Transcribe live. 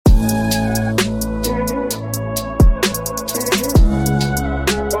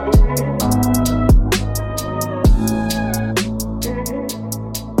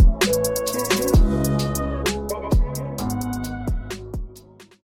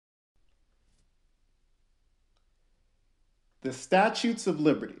The Statutes of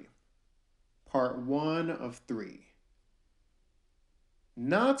Liberty, Part 1 of 3.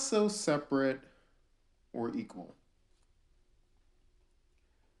 Not so separate or equal.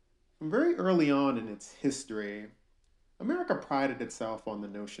 From very early on in its history, America prided itself on the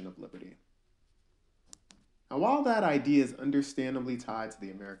notion of liberty. Now, while that idea is understandably tied to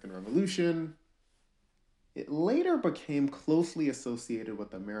the American Revolution, it later became closely associated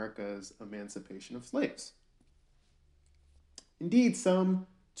with America's emancipation of slaves. Indeed, some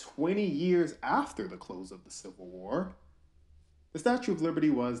 20 years after the close of the Civil War, the Statue of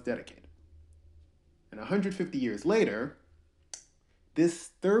Liberty was dedicated. And 150 years later, this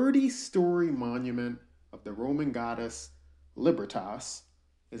 30-story monument of the Roman goddess Libertas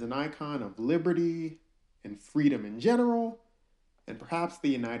is an icon of liberty and freedom in general, and perhaps the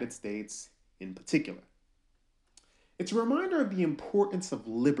United States in particular. It's a reminder of the importance of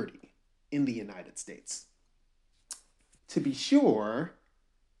liberty in the United States. To be sure,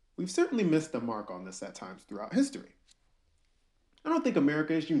 we've certainly missed the mark on this at times throughout history. I don't think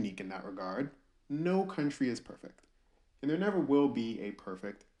America is unique in that regard. No country is perfect, and there never will be a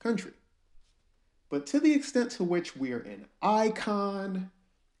perfect country. But to the extent to which we are an icon,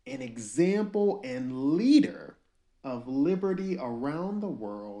 an example, and leader of liberty around the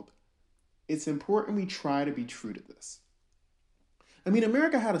world, it's important we try to be true to this. I mean,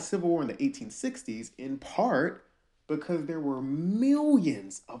 America had a civil war in the 1860s in part because there were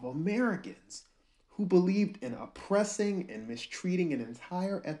millions of Americans who believed in oppressing and mistreating an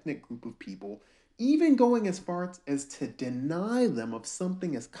entire ethnic group of people, even going as far as to deny them of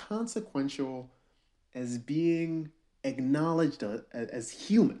something as consequential as being acknowledged as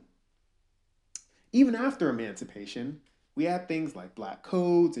human. Even after emancipation, we had things like black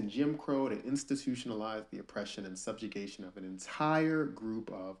codes and Jim Crow to institutionalize the oppression and subjugation of an entire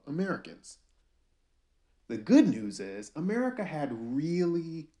group of Americans. The good news is America had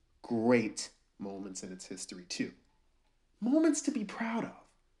really great moments in its history too. Moments to be proud of.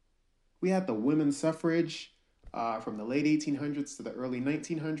 We had the women's suffrage from the late 1800s to the early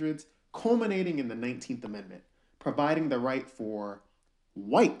 1900s, culminating in the 19th Amendment, providing the right for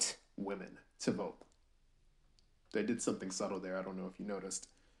white women to vote. They did something subtle there. I don't know if you noticed.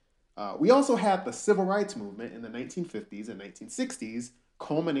 We also had the Civil Rights Movement in the 1950s and 1960s,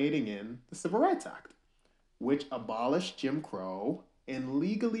 culminating in the Civil Rights Act, which abolished Jim Crow and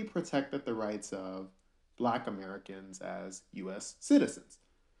legally protected the rights of Black Americans as U.S. citizens.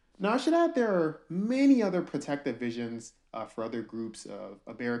 Now, I should add there are many other protective visions for other groups of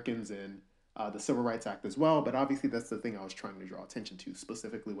Americans in the Civil Rights Act as well, but obviously that's the thing I was trying to draw attention to,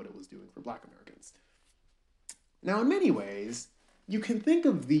 specifically what it was doing for Black Americans. Now, in many ways, you can think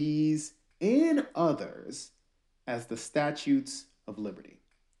of these and others as the Statutes of Liberty.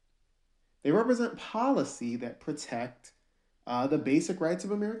 They represent policy that protect the basic rights of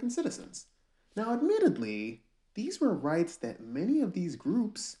American citizens. Now, admittedly, these were rights that many of these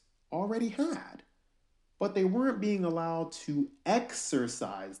groups already had, but they weren't being allowed to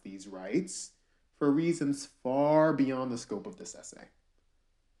exercise these rights for reasons far beyond the scope of this essay.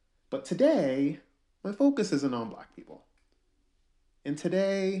 But today, my focus isn't on Black people. And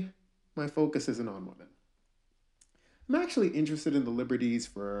today, my focus isn't on women. I'm actually interested in the liberties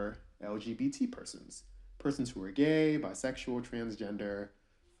for LGBT persons, persons who are gay, bisexual, transgender,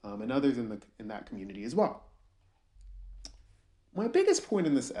 and others in that community as well. My biggest point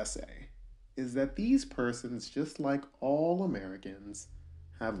in this essay is that these persons, just like all Americans,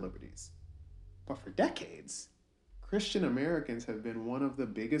 have liberties. But for decades, Christian Americans have been one of the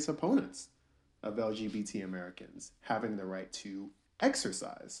biggest opponents of LGBT Americans having the right to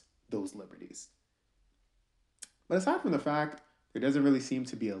exercise those liberties. But aside from the fact there doesn't really seem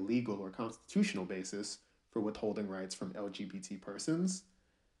to be a legal or constitutional basis for withholding rights from LGBT persons,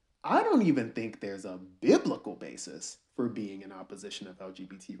 I don't even think there's a biblical basis for being in opposition of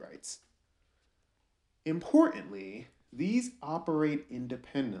LGBT rights. Importantly, these operate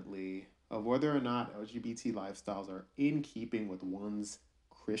independently of whether or not LGBT lifestyles are in keeping with one's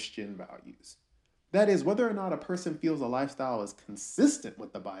Christian values. That is, whether or not a person feels a lifestyle is consistent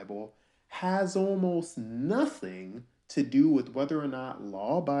with the Bible has almost nothing to do with whether or not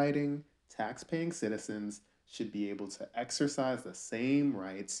law-abiding, tax-paying citizens should be able to exercise the same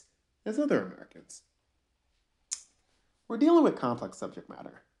rights as other Americans. We're dealing with complex subject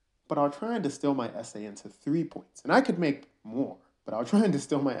matter, but I'll try and distill my essay into 3 points. And I could make more, but I'll try and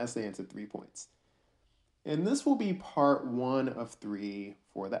distill my essay into 3 points. And this will be part 1 of 3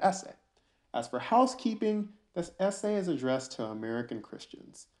 for the essay. As for housekeeping, this essay is addressed to American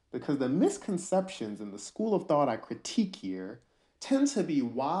Christians because the misconceptions in the school of thought I critique here tend to be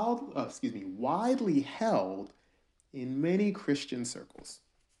widely held in many Christian circles.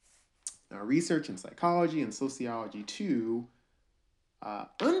 Now, research in psychology and sociology, too,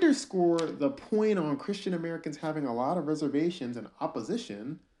 underscore the point on Christian Americans having a lot of reservations and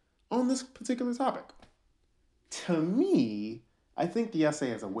opposition on this particular topic. To me, I think the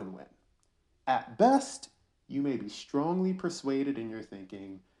essay is a win-win. At best, you may be strongly persuaded in your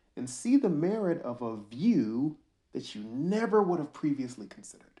thinking and see the merit of a view that you never would have previously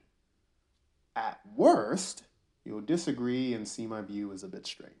considered. At worst, you'll disagree and see my view as a bit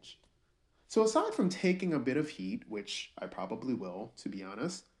strange. So aside from taking a bit of heat, which I probably will, to be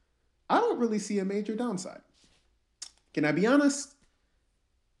honest, I don't really see a major downside. Can I be honest?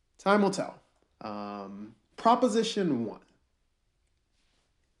 Time will tell. Proposition 1.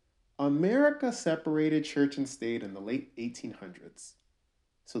 America separated church and state in the late 1800s.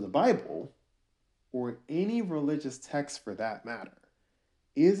 So the Bible, or any religious text for that matter,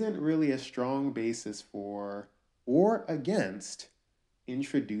 isn't really a strong basis for or against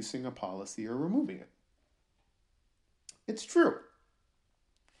introducing a policy or removing it. It's true.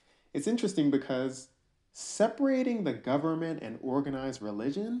 It's interesting because separating the government and organized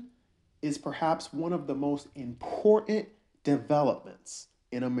religion is perhaps one of the most important developments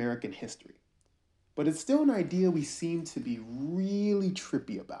in American history. But it's still an idea we seem to be really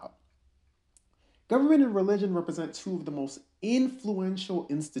trippy about. Government and religion represent two of the most influential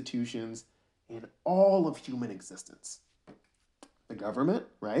institutions in all of human existence. The government,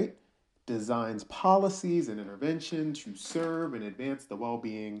 right, designs policies and intervention to serve and advance the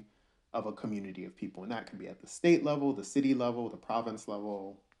well-being of a community of people. And that can be at the state level, the city level, the province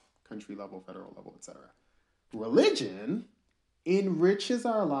level, country level, federal level, etc. Religion enriches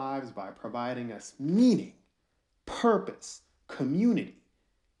our lives by providing us meaning, purpose, community,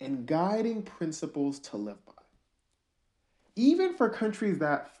 and guiding principles to live by. Even for countries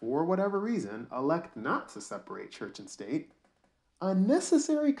that, for whatever reason, elect not to separate church and state, a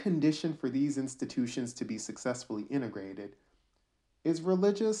necessary condition for these institutions to be successfully integrated is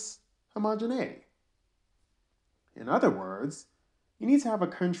religious homogeneity. In other words, you need to have a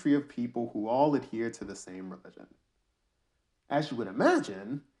country of people who all adhere to the same religion. As you would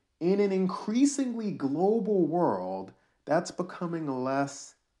imagine, in an increasingly global world, that's becoming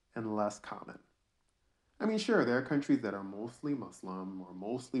less and less common. I mean, sure, there are countries that are mostly Muslim or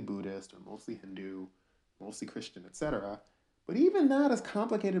mostly Buddhist or mostly Hindu, mostly Christian, etc. But even that is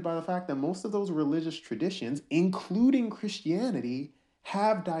complicated by the fact that most of those religious traditions, including Christianity,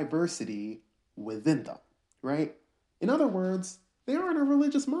 have diversity within them, right? In other words, they aren't a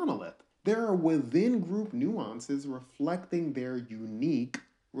religious monolith. There are within group nuances reflecting their unique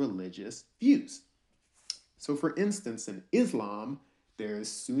religious views. So for instance, in Islam, there's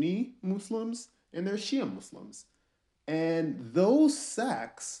Sunni Muslims and there's Shia Muslims. And those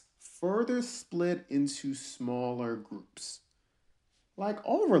sects further split into smaller groups. Like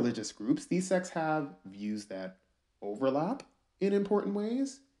all religious groups, these sects have views that overlap in important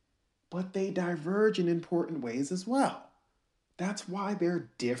ways, but they diverge in important ways as well. That's why they're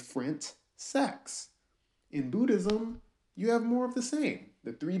different sects. In Buddhism, you have more of the same.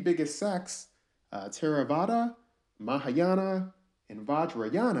 The three biggest sects, Theravada, Mahayana, and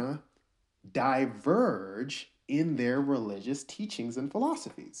Vajrayana, diverge in their religious teachings and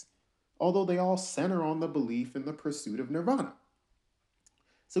philosophies, although they all center on the belief in the pursuit of nirvana.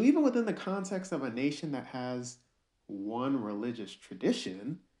 So even within the context of a nation that has one religious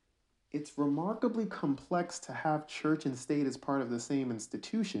tradition, it's remarkably complex to have church and state as part of the same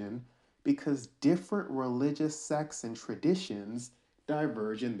institution because different religious sects and traditions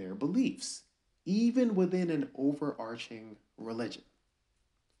diverge in their beliefs, even within an overarching religion.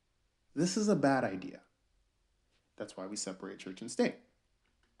 This is a bad idea. That's why we separate church and state.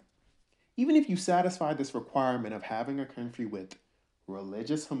 Even if you satisfy this requirement of having a country with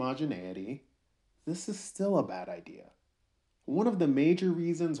religious homogeneity, this is still a bad idea. One of the major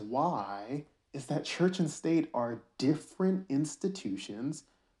reasons why is that church and state are different institutions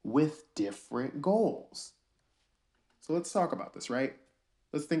with different goals. So let's talk about this, right?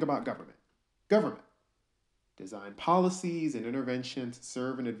 Let's think about government. Government design policies and intervention to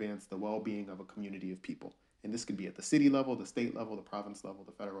serve and advance the well-being of a community of people. And this could be at the city level, the state level, the province level,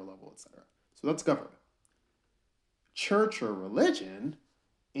 the federal level, etc. So that's government. Church or religion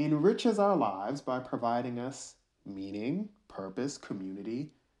enriches our lives by providing us meaning, purpose, community,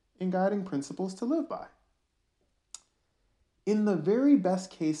 and guiding principles to live by. In the very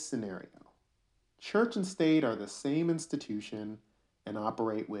best case scenario, church and state are the same institution and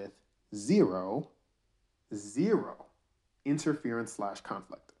operate with zero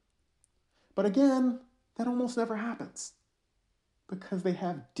interference/conflict. But again, that almost never happens because they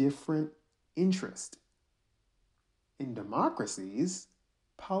have different interests. In democracies,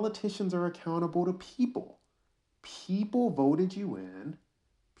 politicians are accountable to people. People voted you in,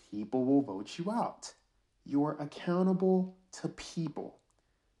 people will vote you out. You're accountable to people.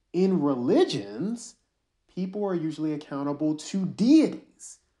 In religions, people are usually accountable to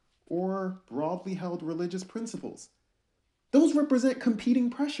deities or broadly held religious principles. Those represent competing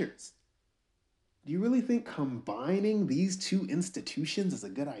pressures. Do you really think combining these two institutions is a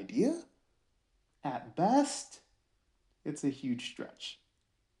good idea? At best, it's a huge stretch.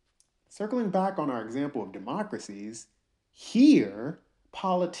 Circling back on our example of democracies, here,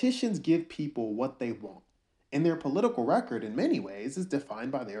 politicians give people what they want, and their political record, in many ways, is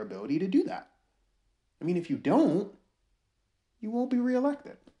defined by their ability to do that. I mean, if you don't, you won't be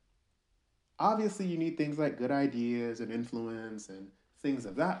reelected. Obviously, you need things like good ideas and influence and things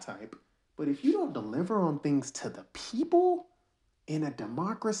of that type, but if you don't deliver on things to the people, in a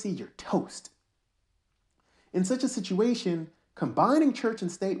democracy, you're toast. In such a situation, combining church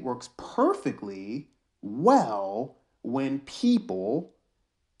and state works perfectly well when people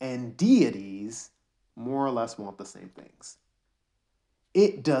and deities more or less want the same things.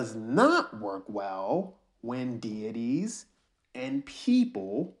 It does not work well when deities and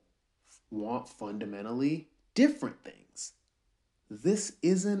people want fundamentally different things. This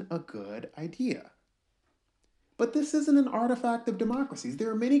isn't a good idea. But this isn't an artifact of democracies. There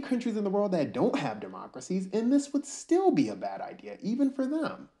are many countries in the world that don't have democracies, and this would still be a bad idea, even for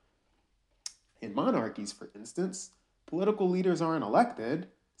them. In monarchies, for instance, political leaders aren't elected,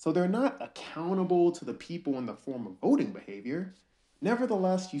 so they're not accountable to the people in the form of voting behavior.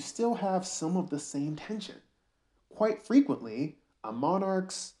 Nevertheless, you still have some of the same tension. Quite frequently, a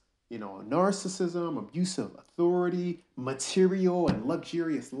monarch's narcissism, abuse of authority, material and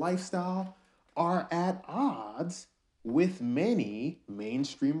luxurious lifestyle are at odds with many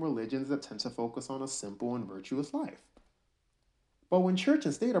mainstream religions that tend to focus on a simple and virtuous life. But when church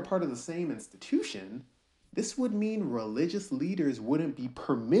and state are part of the same institution, this would mean religious leaders wouldn't be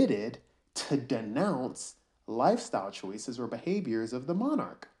permitted to denounce lifestyle choices or behaviors of the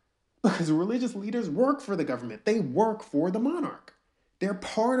monarch. Because religious leaders work for the government, they work for the monarch. They're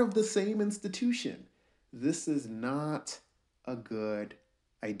part of the same institution. This is not a good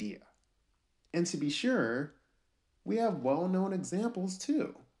idea. And to be sure, we have well-known examples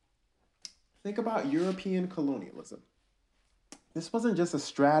too. Think about European colonialism. This wasn't just a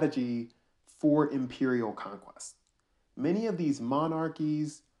strategy for imperial conquest. Many of these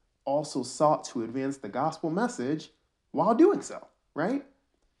monarchies also sought to advance the gospel message while doing so, right?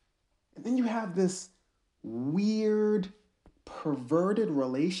 And then you have this weird, perverted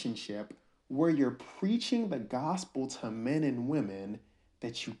relationship where you're preaching the gospel to men and women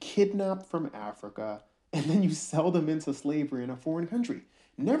that you kidnapped from Africa and then you sell them into slavery in a foreign country.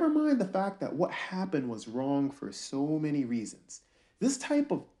 Never mind the fact that what happened was wrong for so many reasons. This type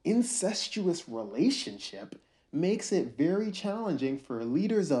of incestuous relationship makes it very challenging for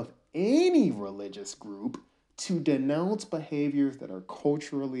leaders of any religious group to denounce behaviors that are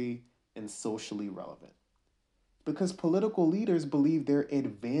culturally and socially relevant. Because political leaders believe they're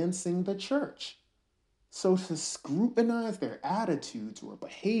advancing the church. So to scrutinize their attitudes or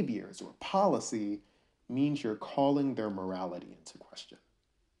behaviors or policy means you're calling their morality into question,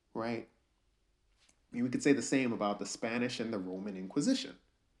 right? I mean, we could say the same about the Spanish and the Roman Inquisition.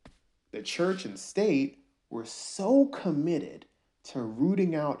 The church and state were so committed to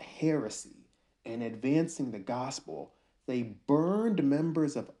rooting out heresy and advancing the gospel, they burned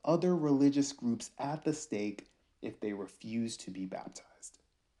members of other religious groups at the stake if they refused to be baptized.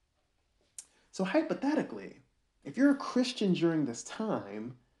 So hypothetically, if you're a Christian during this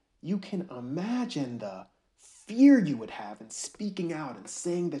time, you can imagine the fear you would have in speaking out and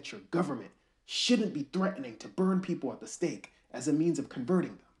saying that your government shouldn't be threatening to burn people at the stake as a means of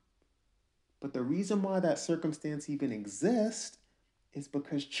converting them. But the reason why that circumstance even exists is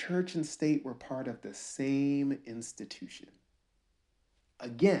because church and state were part of the same institution.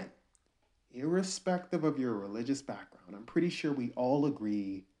 Again, irrespective of your religious background, I'm pretty sure we all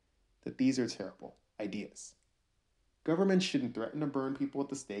agree that these are terrible ideas. Governments shouldn't threaten to burn people at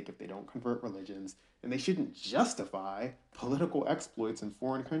the stake if they don't convert religions, and they shouldn't justify political exploits in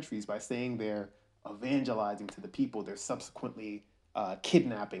foreign countries by saying they're evangelizing to the people they're subsequently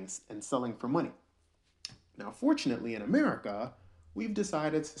kidnapping and selling for money. Now, fortunately, in America, we've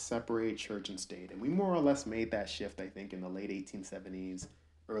decided to separate church and state, and we more or less made that shift, I think, in the late 1870s,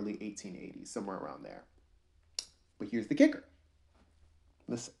 early 1880s, somewhere around there. But here's the kicker.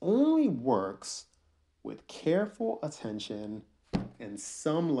 This only works with careful attention and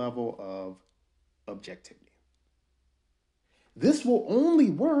some level of objectivity. This will only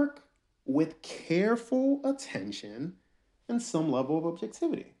work with careful attention and some level of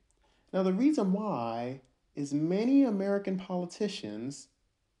objectivity. Now, the reason why is many American politicians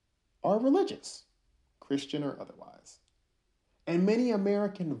are religious, Christian or otherwise, and many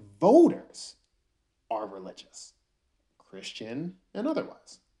American voters are religious, Christian and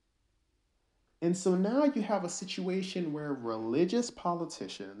otherwise. And so now you have a situation where religious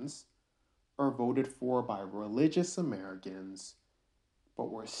politicians are voted for by religious Americans, but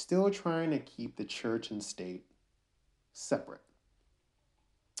we're still trying to keep the church and state separate.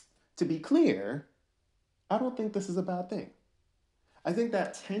 To be clear, I don't think this is a bad thing. I think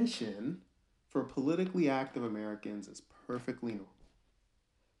that tension for politically active Americans is perfectly normal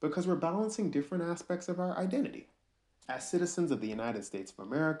because we're balancing different aspects of our identity. As citizens of the United States of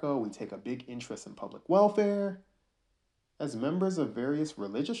America, we take a big interest in public welfare. As members of various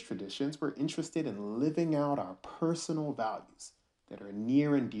religious traditions, we're interested in living out our personal values that are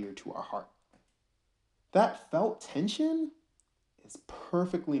near and dear to our heart. That felt tension is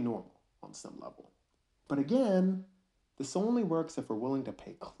perfectly normal on some level. But again, this only works if we're willing to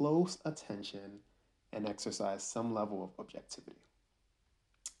pay close attention and exercise some level of objectivity.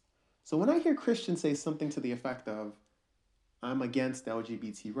 So when I hear Christians say something to the effect of, I'm against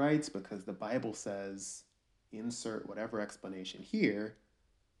LGBT rights because the Bible says, insert whatever explanation here,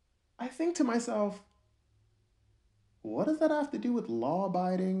 I think to myself, what does that have to do with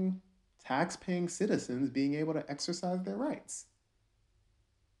law-abiding, tax-paying citizens being able to exercise their rights?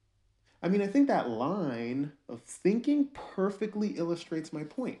 I mean, I think that line of thinking perfectly illustrates my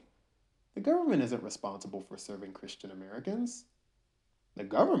point. The government isn't responsible for serving Christian Americans. The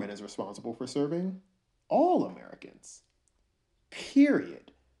government is responsible for serving all Americans.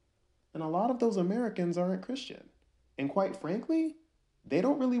 Period. And a lot of those Americans aren't Christian. And quite frankly, they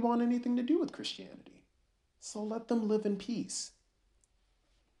don't really want anything to do with Christianity. So let them live in peace.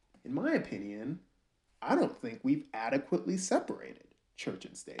 In my opinion, I don't think we've adequately separated church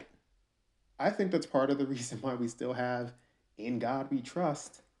and state. I think that's part of the reason why we still have "In God We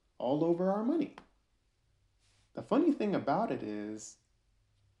Trust" all over our money. The funny thing about it is,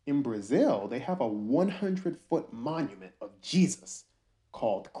 in Brazil, they have a 100-foot monument of Jesus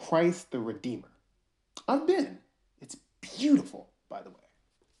called Christ the Redeemer. I've been. It's beautiful, by the way.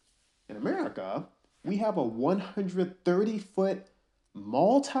 In America, we have a 130-foot,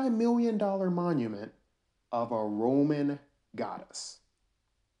 multi-million-dollar monument of a Roman goddess.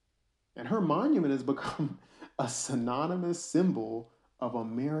 And her monument has become a synonymous symbol of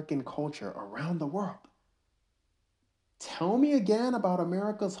American culture around the world. Tell me again about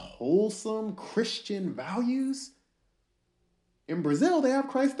America's wholesome Christian values. In Brazil, they have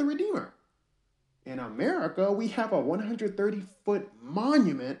Christ the Redeemer. In America, we have a 130-foot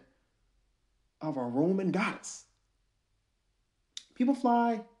monument of a Roman goddess. People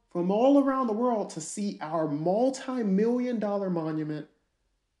fly from all around the world to see our multi-million-dollar monument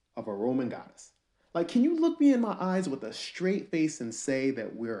of a Roman goddess. Like, can you look me in my eyes with a straight face and say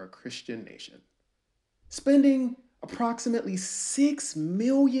that we're a Christian nation? Spending approximately $6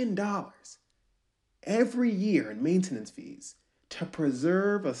 million every year in maintenance fees to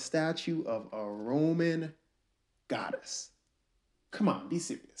preserve a statue of a Roman goddess. Come on, be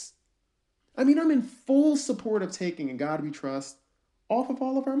serious. I mean, I'm in full support of taking "In God We Trust" off of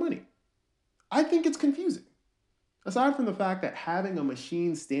all of our money. I think it's confusing. Aside from the fact that having a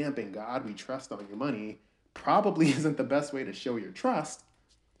machine stamp "In God We Trust" on your money probably isn't the best way to show your trust,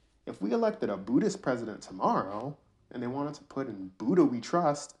 if we elected a Buddhist president tomorrow and they wanted to put "In Buddha We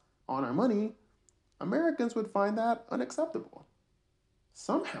Trust" on our money, Americans would find that unacceptable.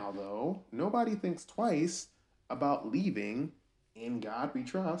 Somehow, though, nobody thinks twice about leaving "In God We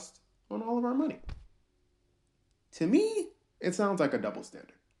Trust" on all of our money. To me, it sounds like a double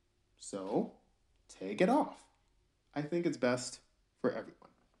standard. So, take it off. I think it's best for everyone.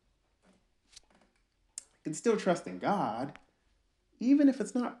 You can still trust in God, even if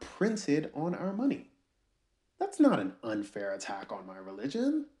it's not printed on our money. That's not an unfair attack on my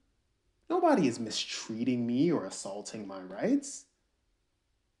religion. Nobody is mistreating me or assaulting my rights.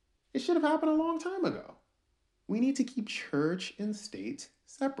 It should have happened a long time ago. We need to keep church and state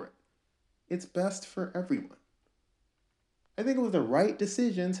separate. It's best for everyone. I think it was the right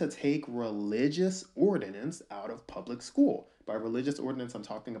decision to take religious ordinance out of public school. By religious ordinance, I'm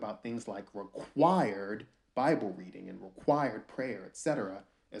talking about things like required Bible reading and required prayer, etc.,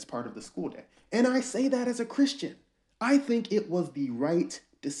 as part of the school day. And I say that as a Christian. I think it was the right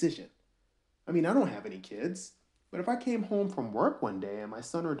decision. I mean, I don't have any kids, but if I came home from work one day and my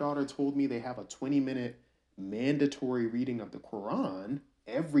son or daughter told me they have a 20-minute mandatory reading of the Quran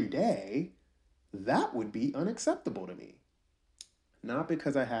every day, that would be unacceptable to me. not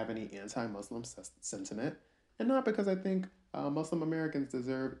because I have any anti-Muslim sentiment, and not because I think Muslim Americans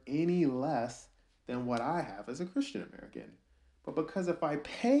deserve any less than what I have as a Christian American, but because if I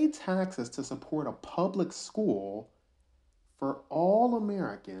pay taxes to support a public school for all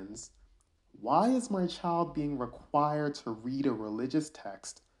Americans, why is my child being required to read a religious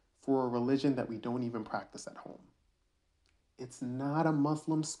text for a religion that we don't even practice at home? It's not a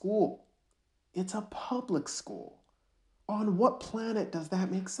Muslim school. It's a public school. On what planet does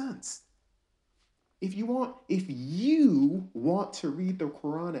that make sense? If you want to read the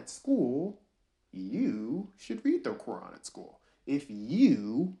Quran at school, you should read the Quran at school. If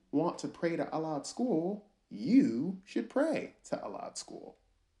you want to pray to Allah at school, you should pray to Allah at school.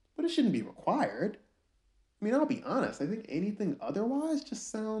 But it shouldn't be required. I mean, I'll be honest, I think anything otherwise just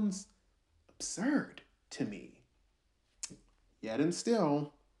sounds absurd to me. Yet and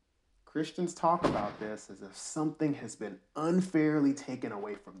still, Christians talk about this as if something has been unfairly taken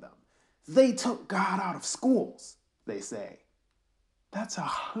away from them. They took God out of schools, they say. That's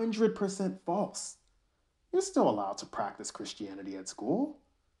 100% false. You're still allowed to practice Christianity at school.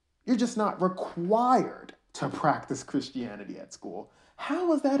 You're just not required to practice Christianity at school.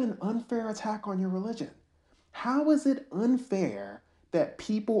 How is that an unfair attack on your religion? How is it unfair that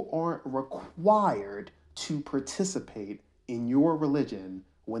people aren't required to participate in your religion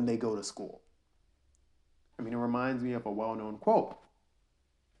when they go to school? I mean, it reminds me of a well-known quote.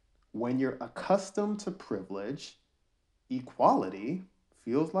 When you're accustomed to privilege, equality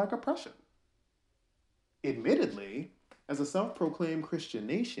feels like oppression. Admittedly, as a self-proclaimed Christian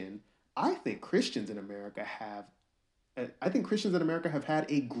nation, I think Christians in America have had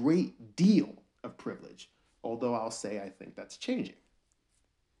a great deal of privilege, although I'll say I think that's changing.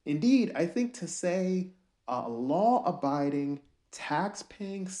 Indeed, I think to say a law-abiding,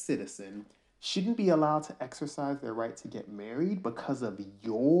 tax-paying citizen shouldn't be allowed to exercise their right to get married because of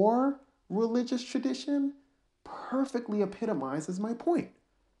your religious tradition perfectly epitomizes my point.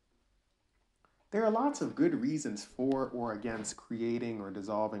 There are lots of good reasons for or against creating or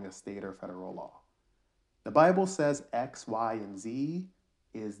dissolving a state or federal law. The Bible says X, Y, and Z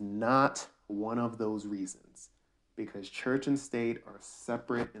is not one of those reasons because church and state are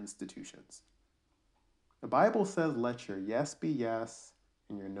separate institutions. The Bible says let your yes be yes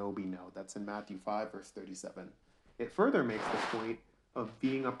and your no be no. That's in Matthew 5, verse 37. It further makes the point of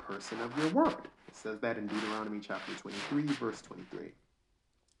being a person of your word. It says that in Deuteronomy chapter 23, verse 23.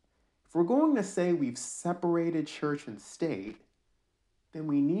 If we're going to say we've separated church and state, then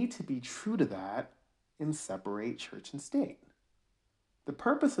we need to be true to that and separate church and state. The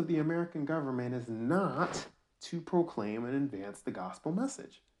purpose of the American government is not to proclaim and advance the gospel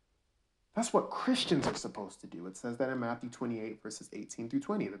message. That's what Christians are supposed to do. It says that in Matthew 28, verses 18 through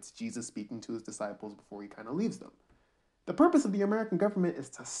 20. That's Jesus speaking to his disciples before he kind of leaves them. The purpose of the American government is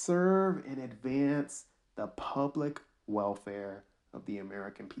to serve and advance the public welfare of the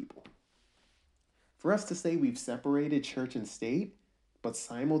American people. For us to say we've separated church and state, but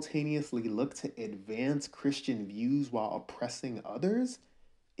simultaneously look to advance Christian views while oppressing others,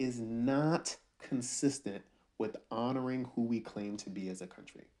 is not consistent with honoring who we claim to be as a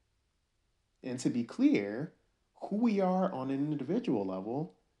country. And to be clear, who we are on an individual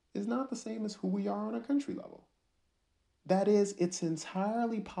level is not the same as who we are on a country level. That is, it's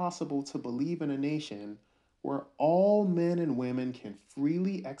entirely possible to believe in a nation where all men and women can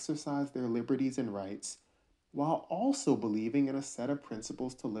freely exercise their liberties and rights while also believing in a set of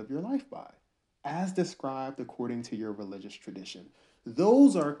principles to live your life by, as described according to your religious tradition.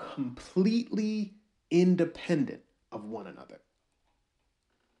 Those are completely independent of one another.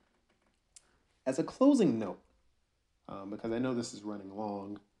 As a closing note, because I know this is running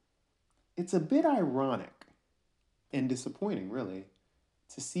long, it's a bit ironic and disappointing, really,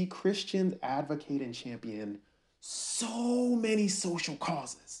 to see Christians advocate and champion so many social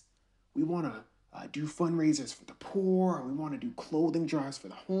causes. We want to do fundraisers for the poor, and we want to do clothing drives for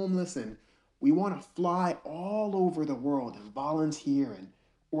the homeless, and we want to fly all over the world and volunteer in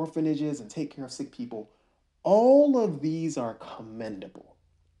orphanages and take care of sick people. All of these are commendable.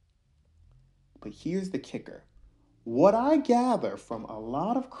 But here's the kicker. What I gather from a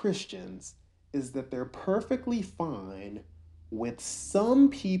lot of Christians is that they're perfectly fine with some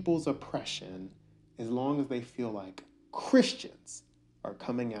people's oppression as long as they feel like Christians are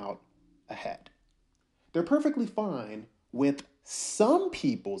coming out ahead. They're perfectly fine with some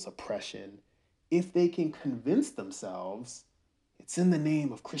people's oppression if they can convince themselves it's in the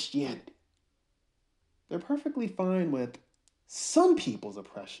name of Christianity. They're perfectly fine with some people's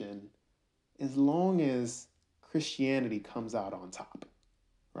oppression as long as Christianity comes out on top,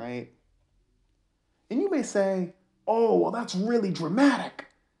 right? And you may say, Oh, well, that's really dramatic.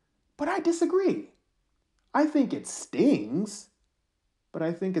 But I disagree. I think it stings, but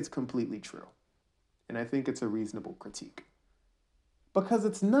I think it's completely true. And I think it's a reasonable critique. Because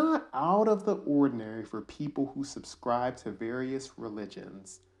it's not out of the ordinary for people who subscribe to various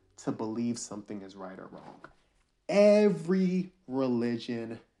religions to believe something is right or wrong. Every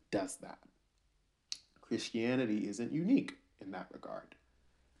religion does that. Christianity isn't unique in that regard.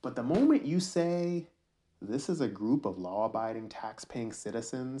 But the moment you say, this is a group of law abiding, tax paying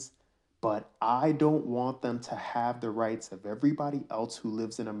citizens, but I don't want them to have the rights of everybody else who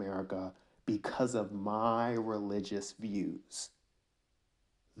lives in America because of my religious views,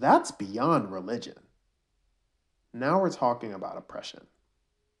 that's beyond religion. Now we're talking about oppression.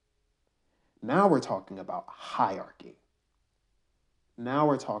 Now we're talking about hierarchy. Now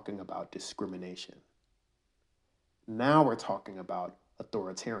we're talking about discrimination. Now we're talking about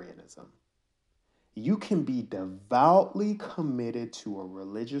authoritarianism. You can be devoutly committed to a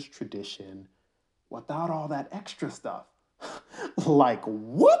religious tradition without all that extra stuff. Like,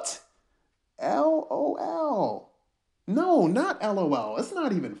 what? LOL. No, not LOL. It's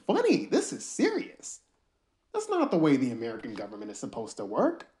not even funny. This is serious. That's not the way the American government is supposed to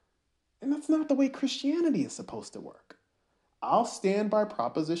work. And that's not the way Christianity is supposed to work. I'll stand by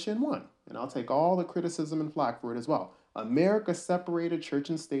Proposition 1, and I'll take all the criticism and flack for it as well. America separated church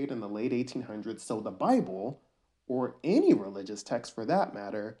and state in the late 1800s, so the Bible, or any religious text for that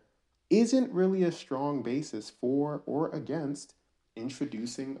matter, isn't really a strong basis for or against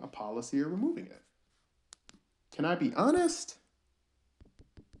introducing a policy or removing it. Can I be honest?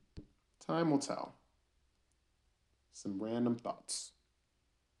 Time will tell. Some random thoughts.